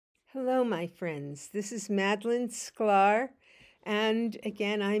Hello, my friends. This is Madeleine Sklar, and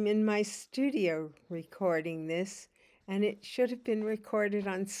again, I'm in my studio recording this, and it should have been recorded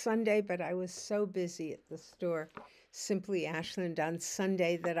on Sunday, but I was so busy at the store, Simply Ashland, on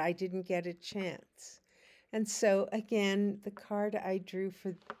Sunday that I didn't get a chance. And so, again, the card I drew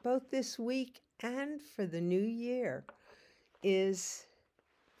for both this week and for the new year is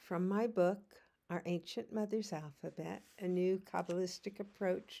from my book, Our Ancient Mother's Alphabet, a new Kabbalistic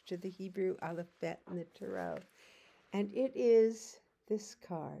approach to the Hebrew alphabet and the Tarot. And it is this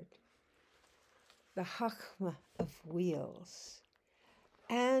card, the Chachma of Wheels.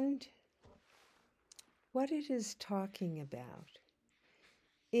 And what it is talking about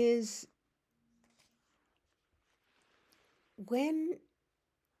is when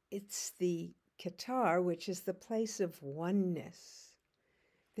it's the Qatar, which is the place of oneness,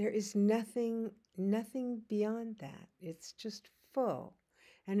 there is nothing beyond that. It's just full.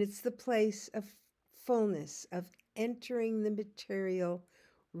 And it's the place of fullness, of entering the material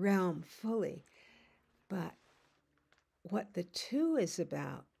realm fully. But what the two is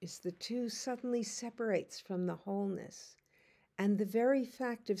about is the two suddenly separates from the wholeness. And the very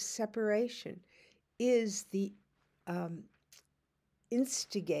fact of separation is the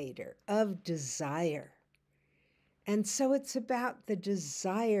instigator of desire. And so it's about the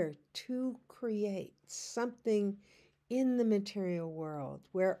desire to create something in the material world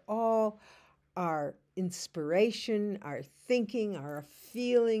where all our inspiration, our thinking, our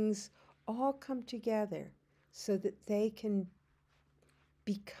feelings all come together so that they can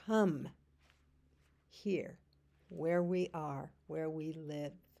become here, where we are, where we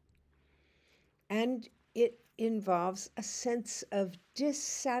live. And it involves a sense of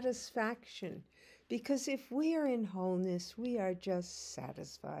dissatisfaction. Because if we are in wholeness, we are just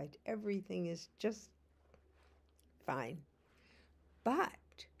satisfied. Everything is just fine. But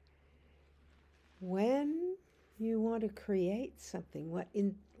when you want to create something,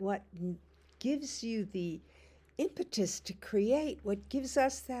 what gives you the impetus to create, what gives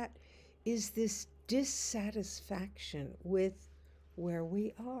us that is this dissatisfaction with where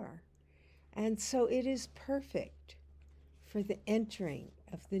we are. And so it is perfect for the entering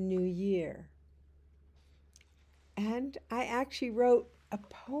of the new year. And I actually wrote a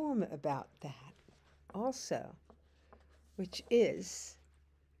poem about that also, which is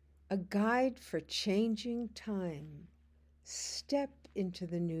a guide for changing time. Step into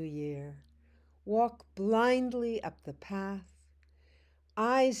the new year. Walk blindly up the path.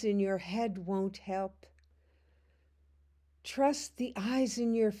 Eyes in your head won't help. Trust the eyes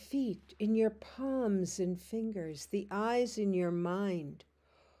in your feet, in your palms and fingers, the eyes in your mind.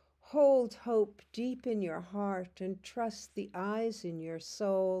 Hold hope deep in your heart and trust the eyes in your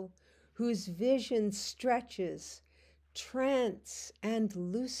soul, whose vision stretches, trance and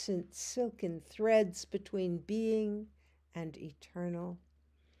lucent silken threads between being and eternal.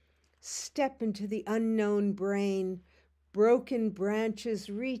 Step into the unknown brain. Broken branches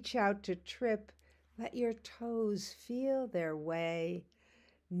reach out to trip. Let your toes feel their way.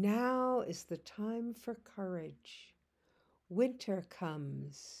 Now is the time for courage. Winter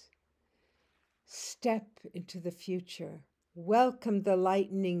comes. Step into the future. Welcome the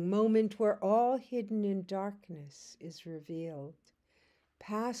lightning moment where all hidden in darkness is revealed.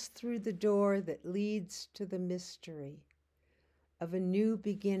 Pass through the door that leads to the mystery of a new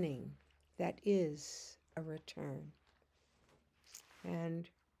beginning that is a return. And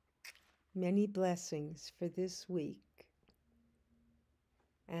many blessings for this week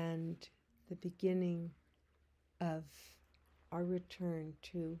and the beginning of our return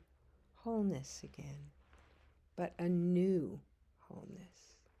to wholeness again, but a new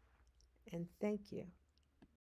wholeness. And thank you.